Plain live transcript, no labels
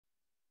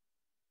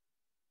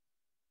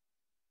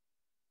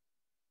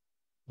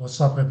What's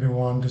up,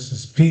 everyone? This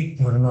is Pete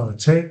with another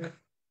take.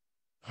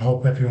 I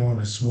hope everyone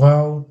is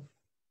well.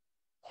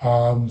 So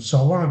I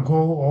want to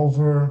go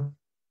over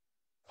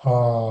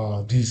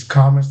these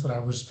comments that I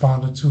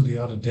responded to the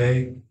other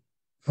day.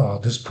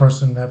 This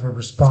person never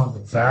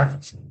responded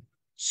back.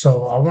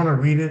 So I want to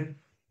read it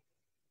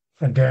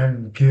and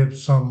then give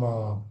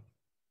some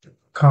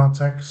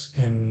context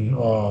in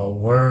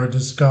where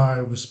this guy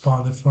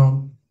responded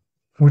from,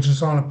 which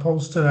is on a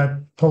post that I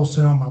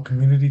posted on my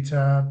community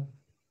tab.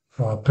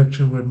 A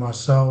picture with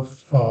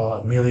myself,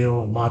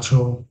 Emilio and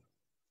Macho.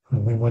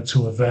 And we went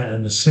to an event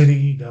in the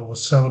city that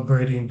was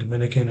celebrating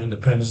Dominican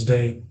Independence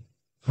Day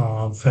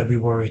on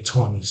February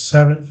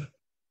 27th.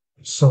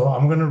 So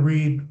I'm going to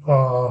read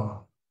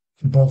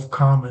both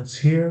comments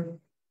here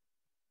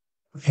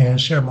and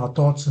share my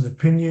thoughts and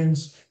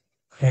opinions,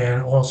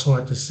 and also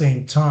at the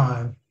same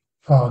time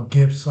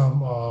give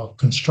some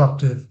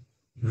constructive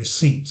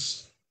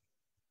receipts.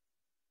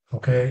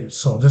 Okay,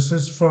 so this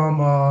is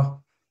from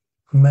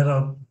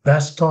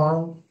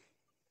MehtaBeskar.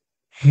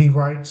 He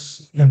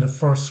writes in the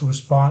first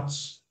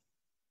response,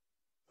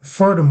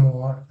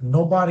 furthermore,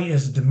 nobody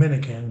is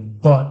Dominican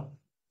but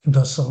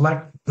the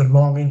select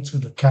belonging to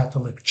the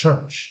Catholic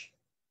Church.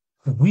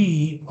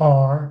 We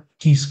are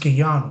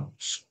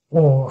Quisqueyanos,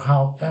 or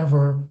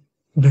however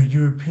the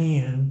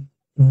European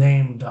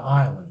named the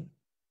island,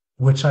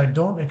 which I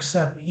don't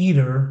accept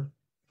either,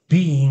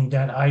 being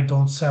that I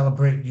don't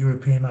celebrate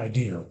European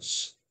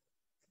ideals.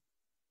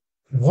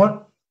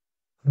 What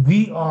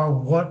We are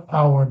what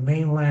our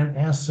mainland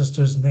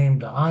ancestors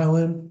named the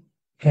island,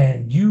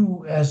 and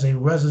you, as a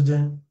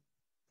resident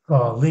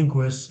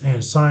linguist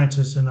and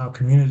scientist in our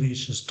community,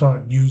 should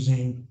start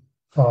using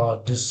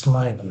this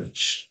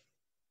language.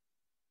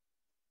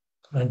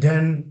 And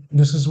then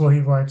this is what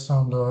he writes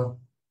on the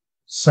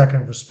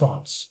second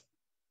response.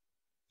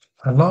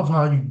 I love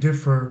how you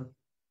differ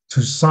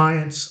to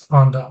science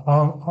on the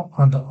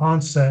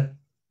onset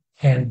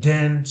and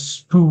then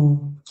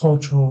spew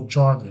cultural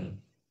jargon.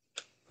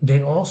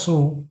 They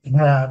also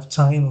have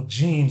Taino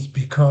genes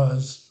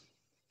because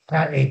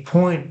at a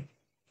point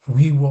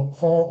we were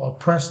all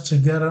oppressed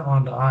together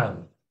on the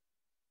island.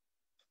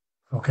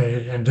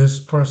 Okay, and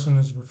this person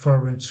is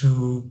referring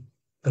to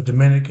the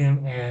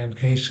Dominican and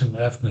Haitian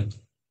ethnic.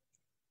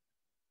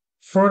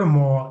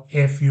 Furthermore,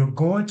 if you're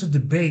going to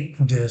debate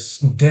this,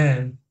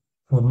 then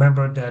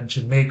remember that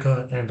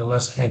Jamaica and the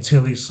Lesser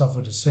Antilles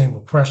suffered the same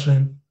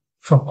oppression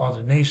from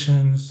other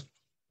nations,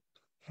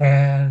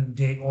 and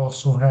they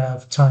also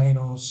have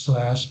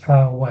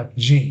Taino/Arawak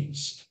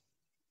genes.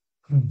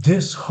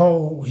 This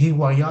whole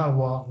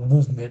Hiwayawa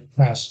movement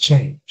has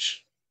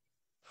changed,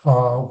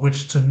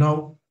 which to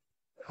note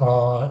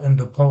in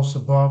the post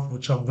above,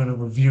 which I'm going to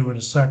review in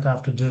a sec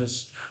after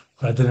this,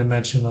 I didn't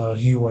mention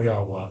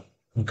Hiwayawa,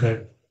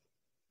 okay?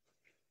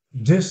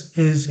 This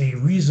is a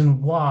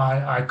reason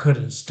why I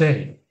couldn't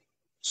stay.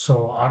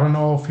 So I don't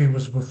know if he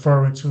was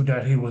referring to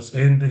that he was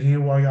in the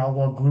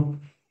Hiwayawa group,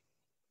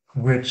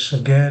 which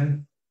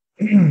again,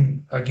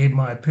 I gave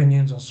my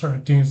opinions on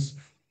certain things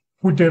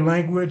with their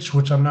language,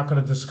 which I'm not going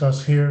to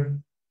discuss here.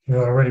 You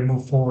know, I already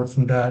moved forward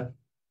from that.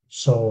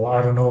 So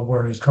I don't know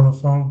where he's coming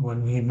from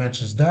when he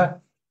mentions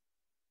that.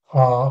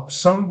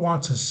 Some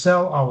want to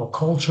sell our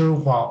culture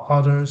while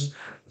others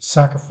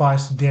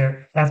sacrifice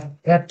their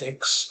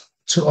ethics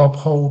to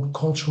uphold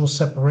cultural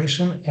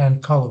separation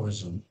and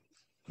colorism.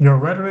 Your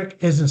rhetoric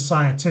isn't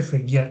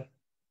scientific yet.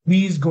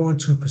 Please go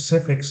into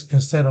specifics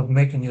instead of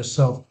making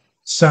yourself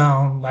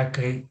sound like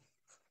the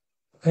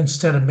racist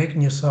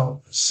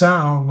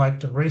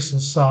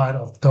side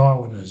of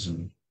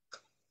Darwinism.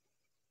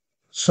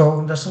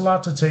 So that's a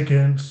lot to take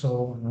in.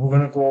 So we're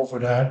going to go over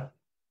that.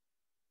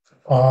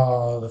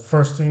 The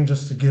first thing,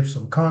 just to give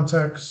some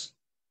context.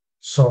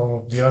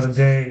 So the other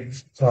day,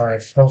 I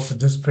posted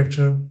this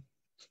picture,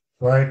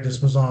 right? This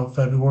was on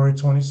February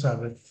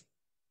 27th.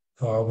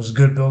 It was a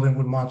good building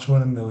with Macho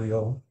and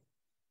Emilio.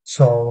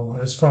 So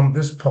it's from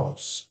this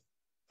post.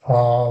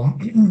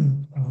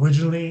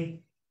 Originally,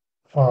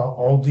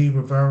 Aldi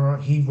Rivera,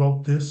 he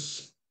wrote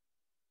this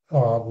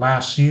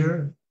last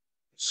year.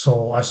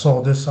 So I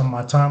saw this on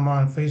my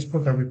timeline on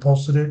Facebook. I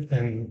reposted it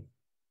and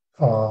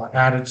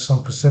added some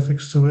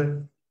specifics to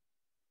it.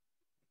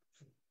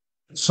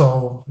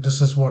 So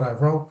this is what I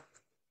wrote,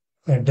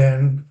 and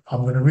then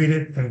I'm going to read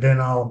it, and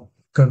then I'm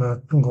going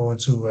to go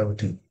into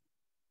everything.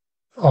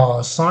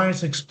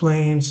 Science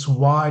explains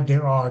why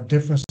there are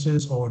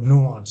differences or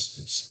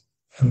nuances.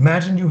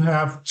 Imagine you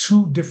have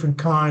two different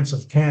kinds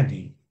of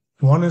candy.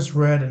 One is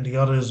red and the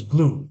other is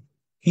blue.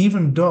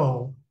 Even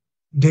though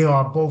they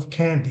are both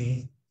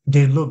candy,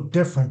 they look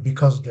different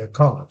because of their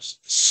colors.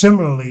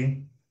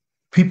 Similarly,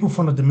 people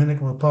from the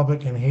Dominican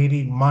Republic and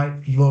Haiti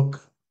might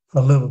look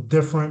a little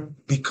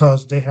different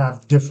because they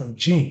have different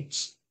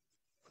genes.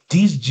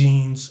 These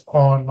genes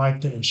are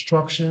like the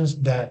instructions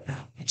that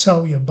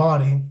tell your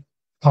body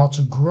how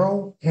to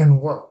grow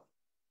and work.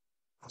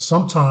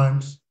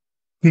 Sometimes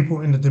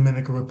people in the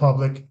Dominican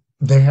Republic,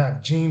 they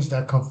have genes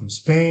that come from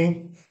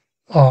Spain,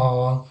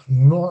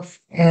 North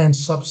and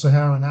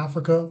Sub-Saharan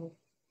Africa,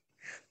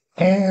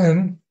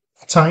 and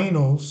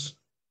Tainos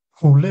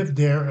who lived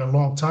there a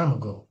long time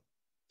ago.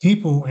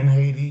 People in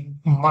Haiti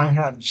might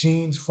have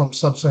genes from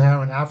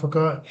sub-Saharan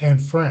Africa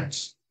and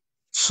France.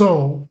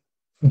 So,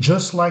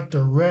 just like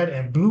the red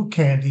and blue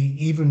candy,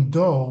 even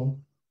though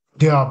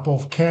they are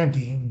both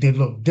candy, they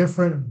look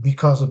different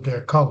because of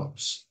their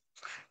colors,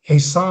 a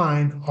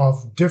sign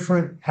of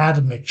different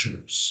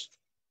admixtures.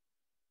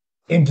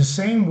 In the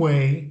same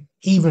way,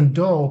 even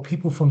though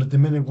people from the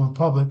Dominican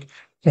Republic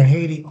and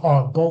Haiti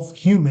are both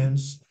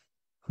humans,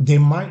 they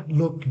might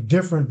look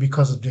different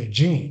because of their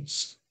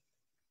genes.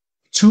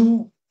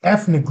 Two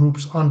ethnic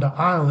groups on the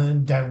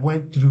island that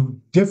went through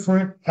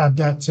different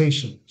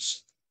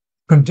adaptations,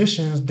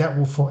 conditions that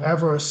will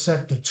forever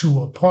set the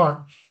two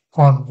apart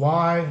on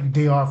why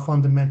they are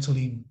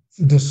fundamentally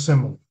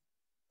dissimilar,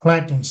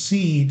 planting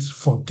seeds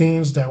for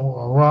things that will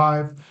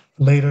arrive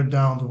later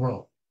down the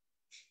road.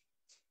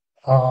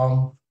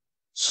 Um,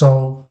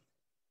 so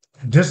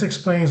this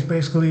explains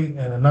basically in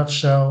a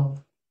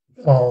nutshell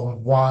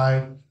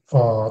why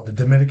the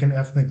Dominican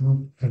ethnic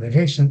group and the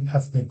Haitian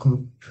ethnic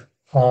group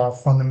are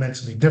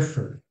fundamentally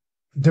different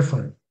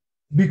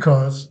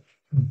because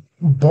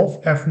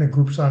both ethnic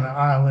groups on the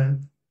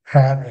island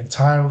had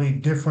entirely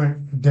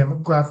different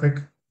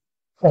demographic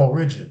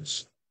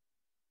origins.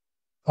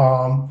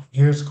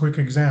 Here's quick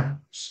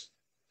examples.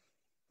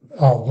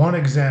 One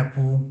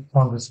example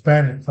on the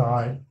Spanish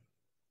side,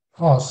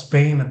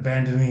 Spain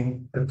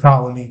abandoning the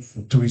colony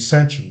for 3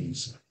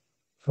 centuries,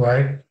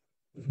 right?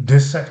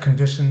 This set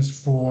conditions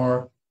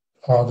for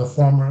the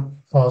former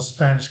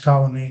Spanish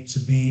colony to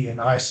be in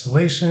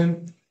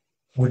isolation,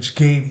 which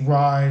gave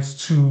rise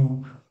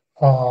to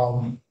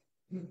um,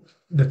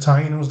 the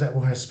Tainos that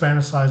were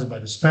Hispanicized by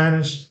the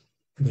Spanish,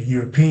 the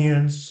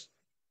Europeans,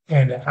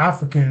 and the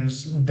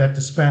Africans that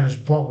the Spanish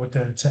brought with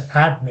them to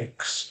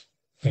admix.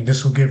 And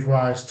this will give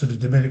rise to the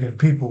Dominican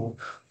people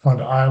on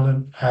the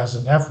island as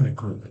an ethnic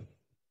group.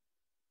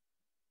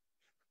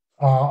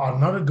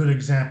 Another good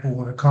example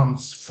when it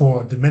comes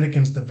for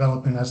Dominicans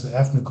developing as an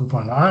ethnic group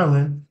on the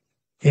island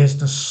is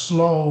the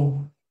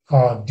slow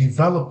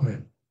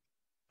development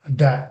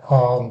that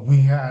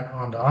we had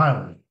on the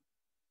island.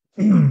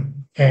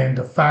 And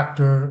the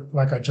factor,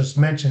 like I just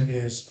mentioned,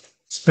 is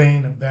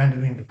Spain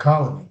abandoning the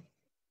colony,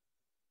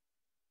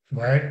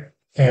 right?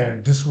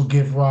 And this will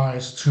give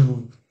rise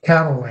to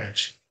cattle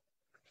ranching.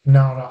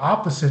 Now, the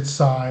opposite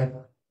side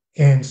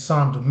in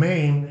Saint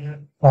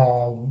Domingue,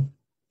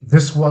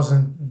 this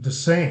wasn't the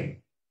same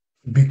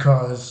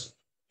because,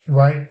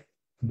 right,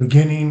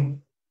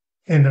 beginning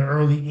in the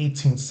early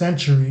 18th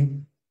century,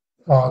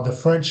 the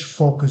French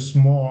focused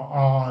more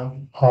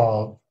on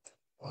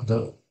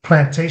the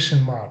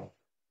plantation model.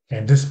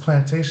 And this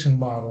plantation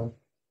model,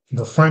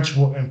 the French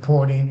were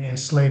importing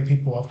enslaved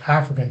people of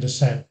African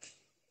descent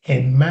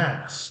in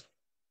mass.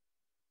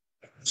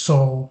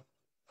 So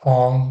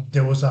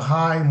there was a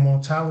high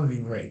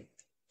mortality rate.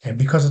 And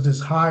because of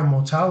this high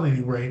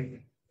mortality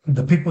rate,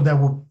 the people that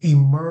would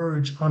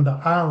emerge on the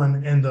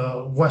island in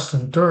the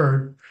Western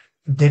Third,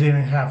 they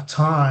didn't have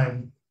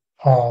time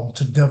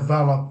to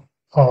develop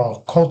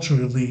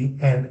culturally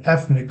and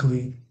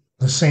ethnically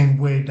the same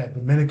way that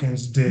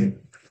Dominicans did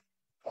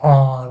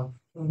on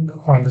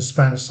the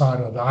Spanish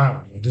side of the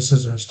island. This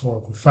is a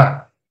historical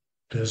fact.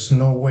 There's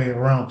no way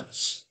around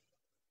this.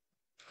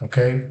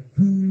 Okay?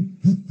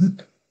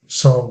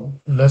 So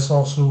let's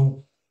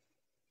also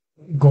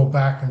go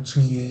back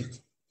into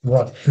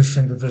what this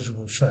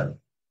individual said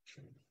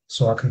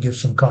so I can give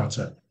some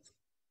context.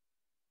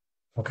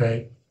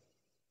 Okay?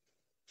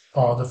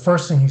 The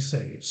first thing he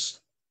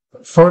says,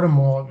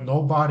 furthermore,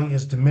 nobody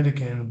is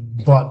Dominican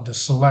but the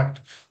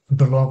select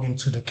belonging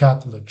to the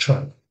Catholic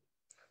Church.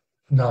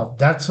 Now,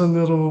 that's a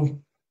little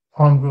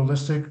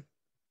unrealistic,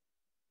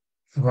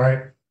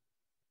 right?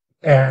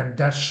 And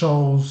that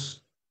shows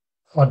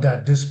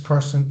that this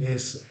person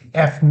is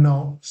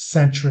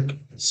ethnocentric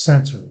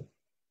centered,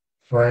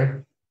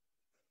 right?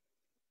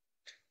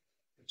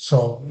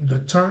 So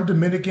the term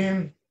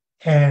Dominican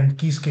and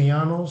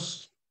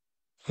Quisqueyanos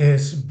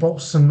is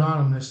both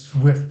synonymous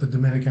with the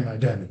Dominican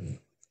identity.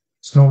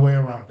 There's no way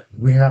around it.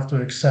 We have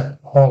to accept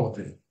all of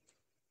it,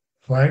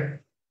 right?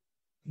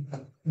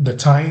 The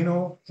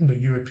Taino, the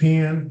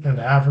European, and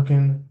the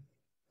African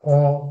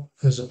all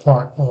is a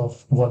part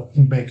of what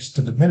makes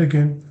the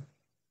Dominican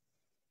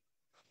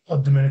a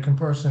Dominican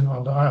person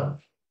on the island.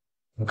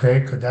 Okay,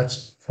 because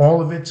that's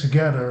all of it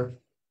together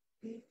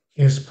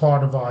is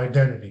part of our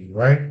identity,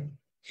 right?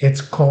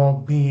 It's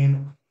called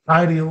being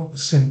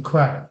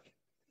idiosyncratic,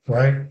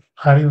 right?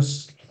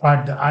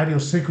 The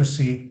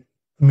idiosyncrasy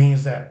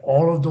means that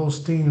all of those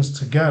things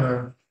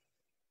together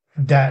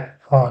that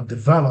are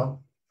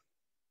developed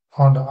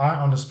on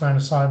the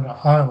Spanish side of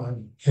the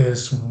island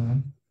is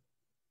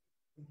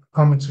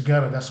coming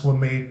together. That's what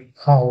made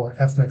our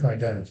ethnic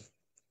identity.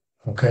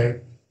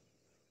 Okay.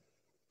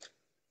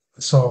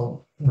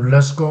 So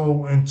let's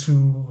go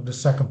into the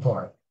second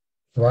part,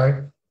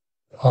 right?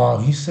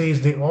 He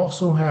says they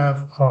also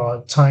have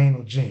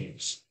Taino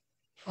genes.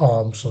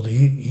 So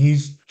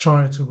he's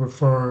trying to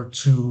refer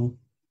to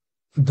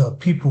the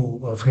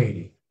people of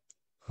Haiti.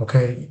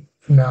 Okay.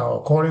 Now,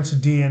 according to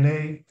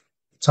DNA,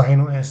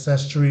 Taino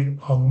ancestry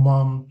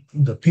among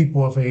the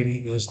people of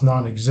Haiti is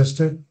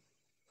non-existent.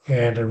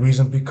 And the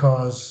reason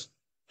because,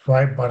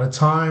 right, by the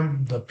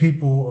time the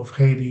people of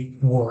Haiti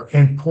were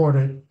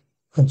imported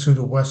into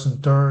the Western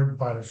Third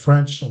by the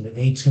French in the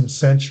 18th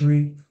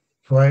century,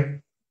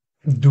 right,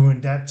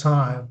 during that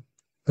time,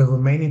 the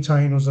remaining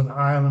Tainos on the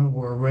island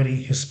were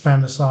already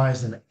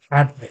Hispanicized and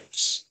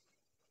admixed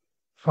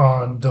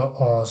on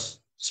the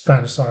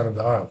Spanish side of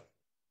the island,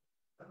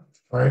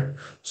 right?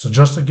 So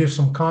just to give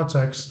some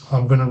context,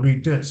 I'm going to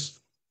read this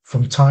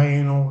from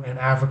Taino and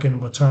African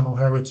maternal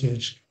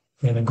heritage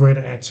in the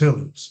Greater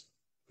Antilles,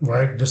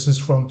 right? This is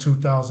from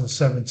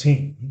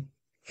 2017.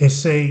 It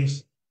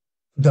says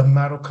the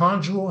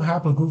mitochondrial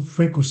haplogroup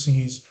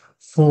frequencies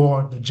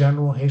for the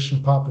general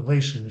Haitian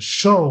population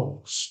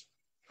shows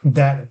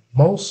that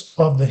most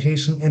of the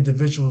Haitian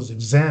individuals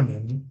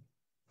examined,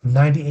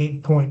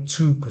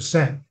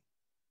 98.2%,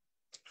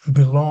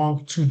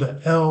 belong to the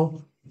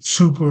L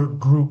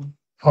supergroup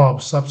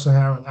of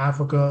sub-Saharan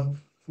Africa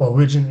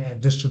origin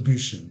and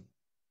distribution.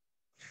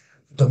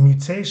 The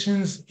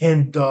mutations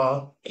in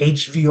the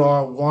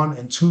HVR1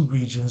 and 2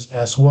 regions,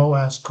 as well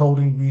as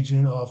coding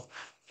region of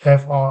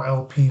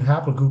FRLP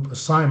haplogroup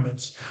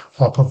assignments,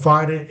 are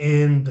provided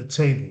in the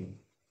table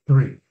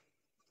 3.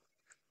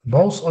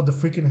 Most of the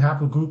frequent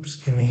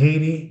haplogroups in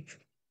Haiti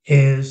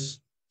is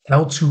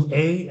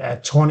L2A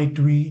at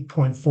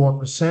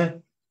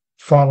 23.4%,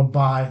 followed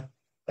by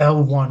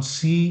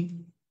L1C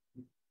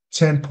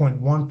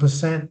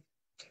 10.1%,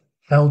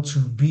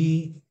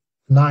 L2B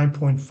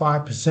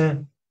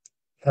 9.5%,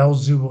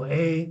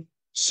 L0A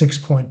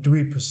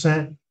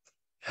 6.3%,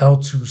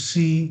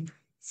 L2C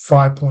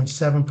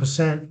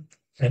 5.7%,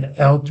 and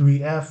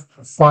L3F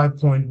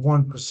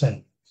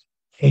 5.1%.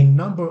 A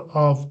number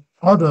of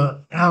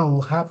other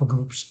allyl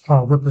haplogroups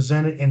are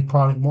represented in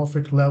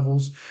polymorphic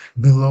levels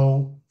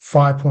below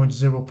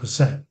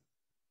 5.0%.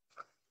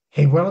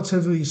 A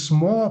relatively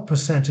small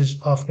percentage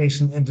of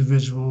Haitian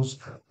individuals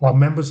are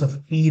members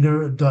of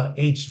either the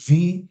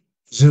HV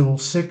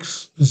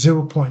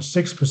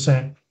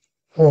 0.6%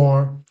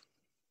 or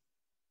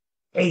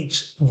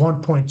H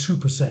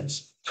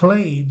 1.2%,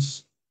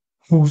 clades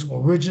whose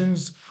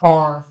origins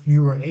are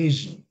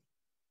Eurasian.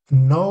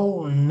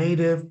 No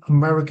Native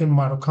American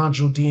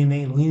mitochondrial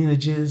DNA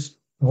lineages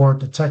were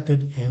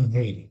detected in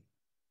Haiti.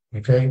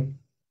 Okay?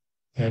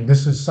 And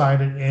this is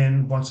cited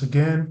in, once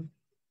again,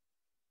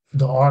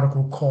 the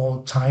article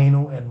called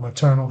Taino and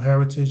Maternal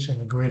Heritage in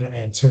the Greater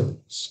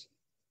Antilles.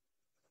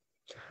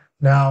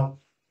 Now,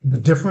 the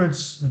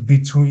difference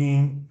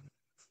between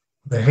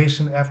the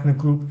Haitian ethnic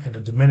group and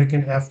the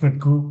Dominican ethnic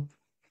group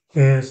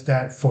is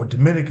that for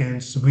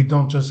Dominicans, we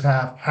don't just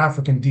have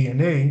African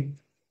DNA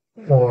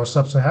or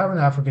sub-Saharan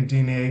African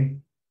DNA,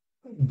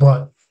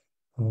 but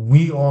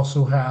we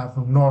also have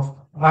North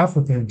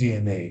African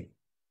DNA.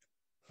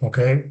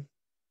 Okay?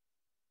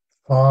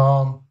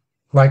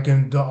 Like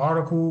in the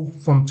article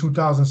from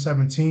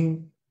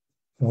 2017,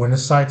 when it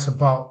cites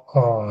about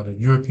the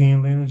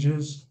European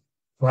lineages,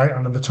 right?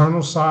 On the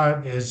maternal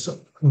side is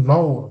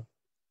lower,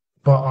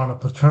 but on the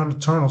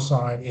paternal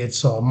side,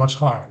 it's much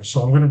higher.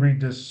 So I'm going to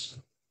read this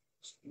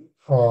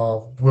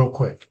real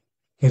quick.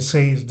 It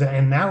says the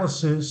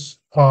analysis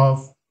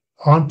of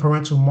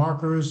unparental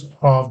markers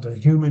of the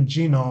human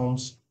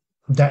genomes,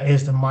 that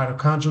is the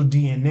mitochondrial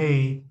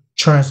DNA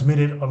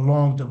transmitted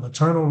along the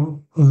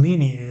maternal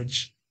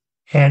lineage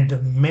and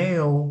the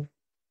male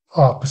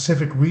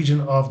Pacific region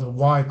of the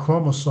Y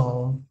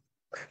chromosome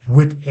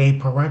with a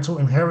parental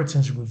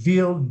inheritance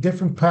revealed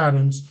different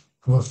patterns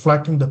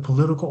reflecting the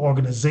political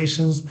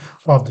organizations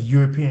of the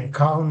European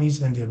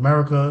colonies in the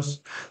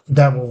Americas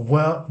that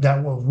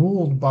were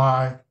ruled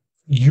by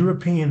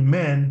European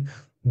men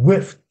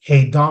with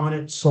a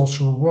dominant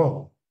social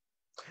role.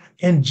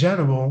 In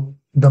general,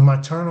 the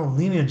maternal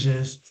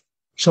lineages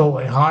show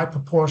a high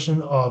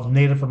proportion of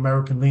Native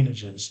American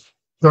lineages,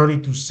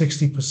 30 to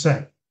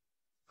 60%.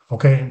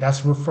 Okay, and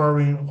that's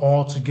referring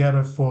all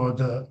together for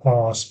the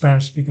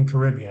Spanish-speaking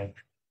Caribbean,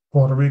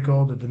 Puerto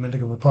Rico, the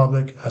Dominican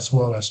Republic, as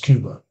well as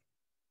Cuba.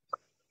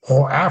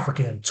 Or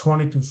African,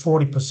 20 to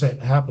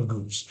 40%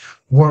 haplogroups,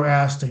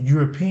 whereas the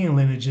European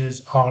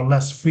lineages are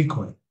less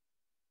frequent.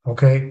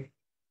 Okay,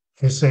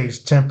 it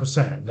says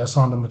 10%. That's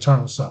on the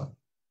maternal side.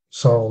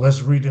 So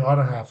let's read the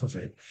other half of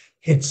it.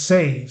 It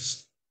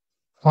says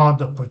on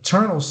the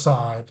paternal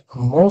side,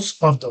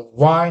 most of the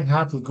Y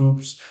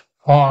haplogroups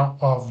are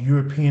of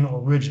European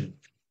origin,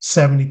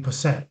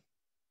 70%,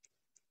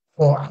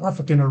 or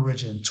African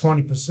origin,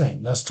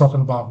 20%. That's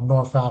talking about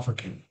North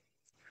African.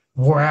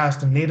 Whereas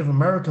the Native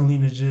American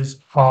lineages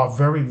are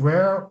very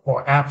rare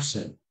or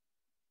absent.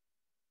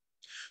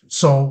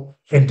 So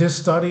in this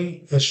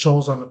study, it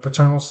shows on the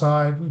paternal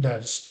side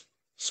that a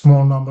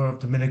small number of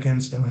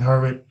Dominicans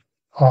inherit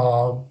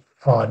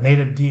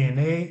native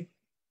DNA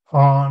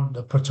on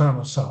the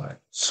paternal side.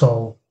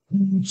 So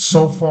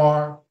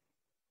far,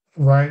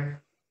 right,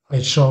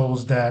 it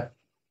shows that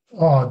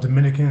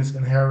Dominicans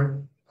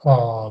inherit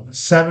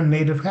 7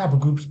 native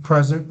haplogroups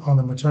present on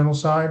the maternal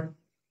side,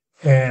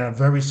 and a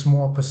very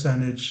small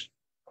percentage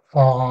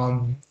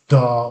on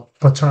the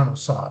paternal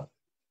side.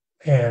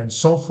 And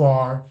so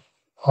far,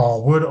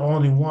 we're the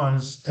only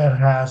ones that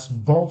has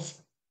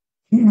both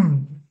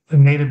the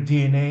native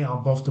DNA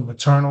on both the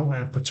maternal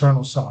and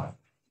paternal side.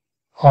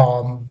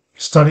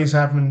 Studies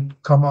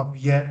haven't come up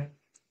yet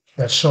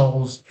that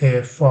shows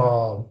if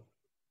Puerto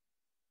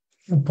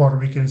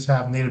Ricans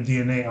have native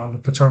DNA on the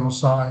paternal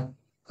side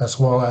as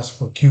well as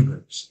for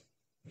Cubans.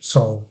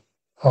 So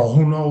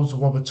who knows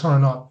what would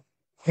turn up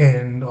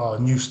in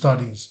new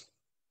studies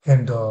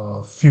in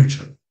the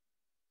future.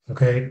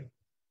 Okay,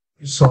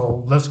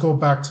 so let's go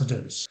back to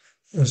this.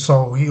 And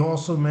so he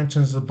also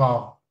mentions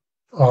about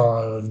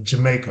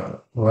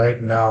Jamaica,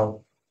 right?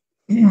 Now,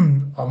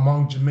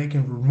 among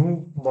Jamaican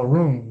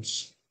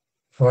Maroons,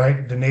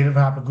 right, the native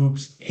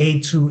haplogroups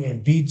A2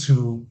 and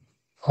B2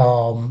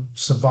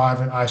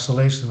 survive in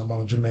isolation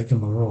among Jamaican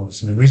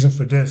Maroons. And the reason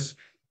for this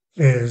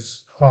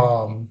is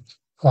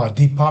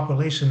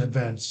depopulation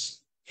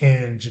events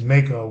in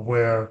Jamaica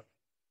where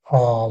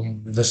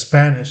the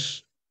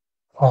Spanish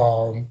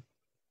um,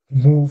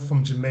 moved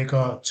from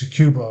Jamaica to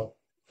Cuba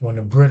when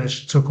the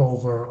British took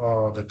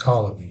over the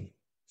colony.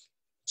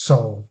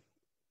 So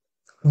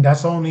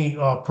that's only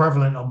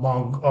prevalent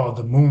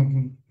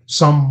among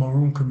some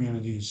Maroon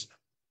communities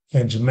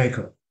in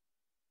Jamaica.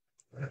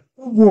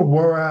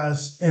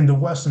 Whereas in the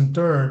Western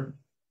Third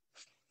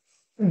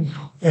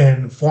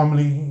and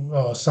formerly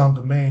Saint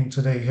Domingue,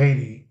 today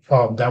Haiti,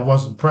 that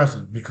wasn't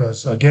present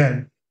because,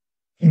 again,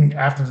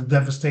 after the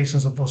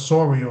devastations of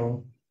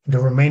Osorio, the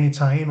remaining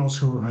Tainos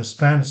who were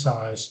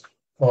Hispanicized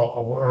were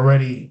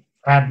already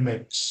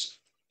admixed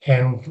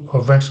and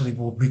eventually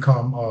will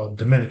become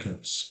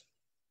Dominicans.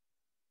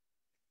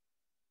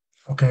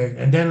 Okay,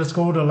 and then let's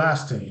go to the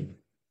last thing,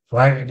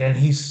 right? And then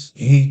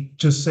he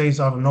just says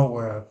out of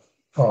nowhere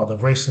the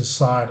racist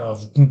side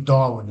of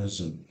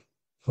Darwinism,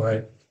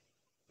 right?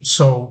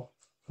 So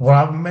what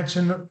I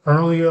mentioned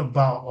earlier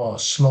about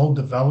slow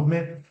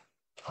development,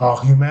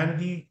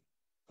 humanity,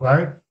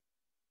 right?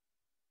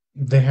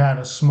 They had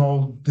a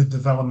small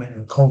development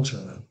in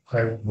culture,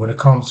 right? When it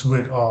comes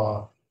with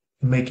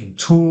making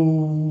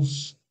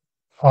tools,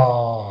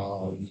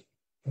 uh,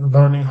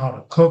 learning how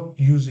to cook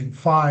using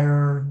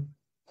fire,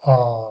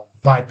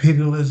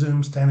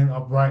 bipedalism, standing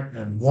upright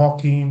and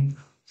walking,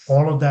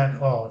 all of that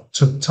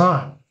took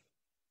time.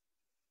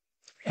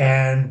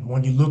 And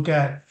when you look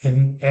at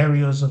in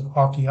areas of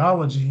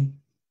archaeology,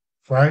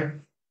 right,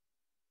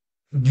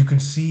 you can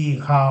see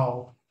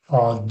how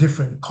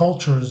different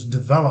cultures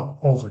develop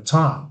over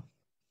time.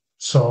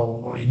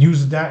 So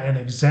use that an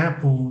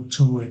example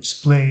to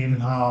explain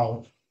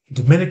how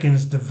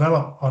Dominicans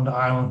develop on the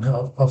island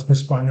of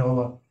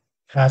Hispaniola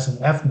as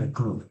an ethnic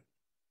group,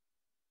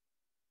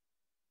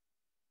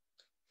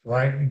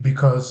 right?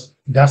 Because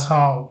that's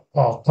how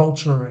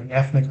culture and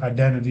ethnic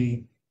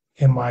identity,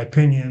 in my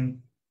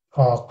opinion,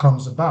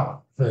 comes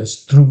about.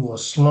 It's through a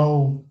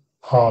slow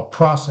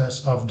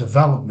process of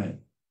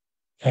development.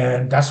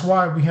 And that's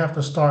why we have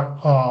to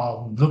start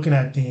looking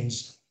at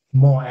things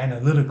more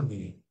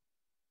analytically,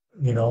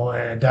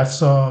 and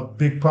that's a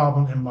big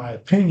problem, in my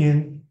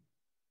opinion,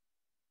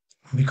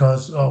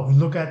 because we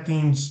look at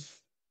things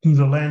through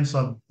the lens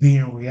of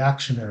being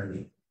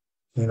reactionary,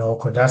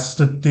 because that's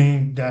the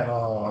thing that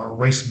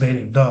race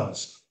baiting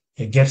does.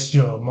 It gets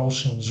your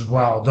emotions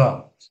riled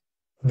up.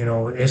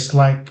 It's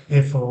like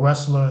if a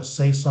wrestler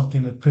says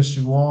something that pisses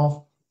you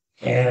off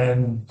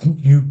and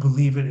you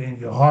believe it in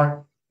your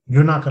heart,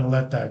 you're not going to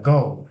let that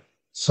go.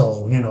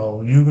 So, you're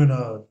going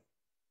to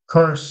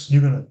curse,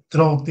 you're going to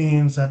throw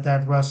things at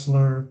that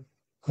wrestler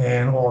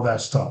and all that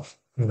stuff.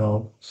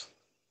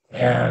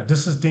 And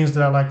this is things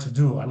that I like to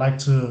do. I like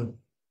to,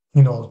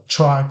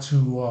 try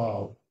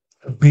to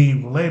be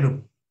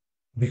relatable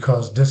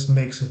because this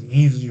makes it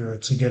easier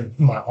to get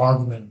my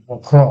argument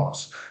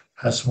across,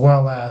 as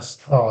well as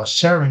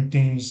sharing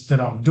things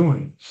that I'm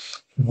doing,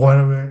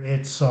 whether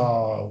it's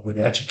with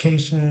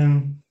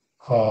education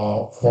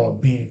or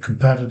being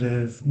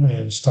competitive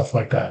and stuff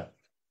like that.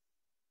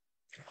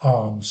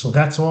 So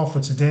that's all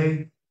for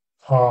today.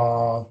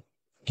 Uh,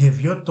 give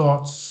your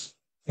thoughts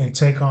and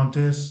take on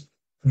this,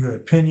 your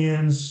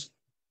opinions,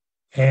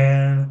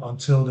 and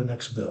until the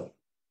next bill.